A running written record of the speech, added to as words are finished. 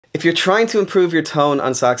If you're trying to improve your tone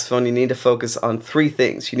on saxophone, you need to focus on three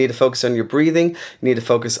things. You need to focus on your breathing, you need to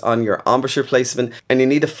focus on your embouchure placement, and you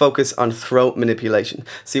need to focus on throat manipulation.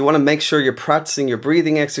 So you want to make sure you're practicing your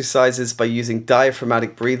breathing exercises by using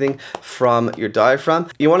diaphragmatic breathing from your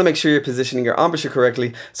diaphragm. You want to make sure you're positioning your embouchure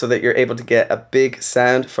correctly so that you're able to get a big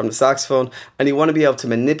sound from the saxophone, and you want to be able to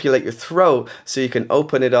manipulate your throat so you can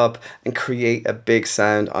open it up and create a big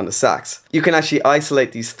sound on the sax. You can actually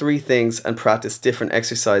isolate these three things and practice different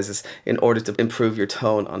exercises in order to improve your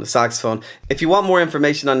tone on the saxophone. If you want more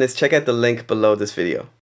information on this, check out the link below this video.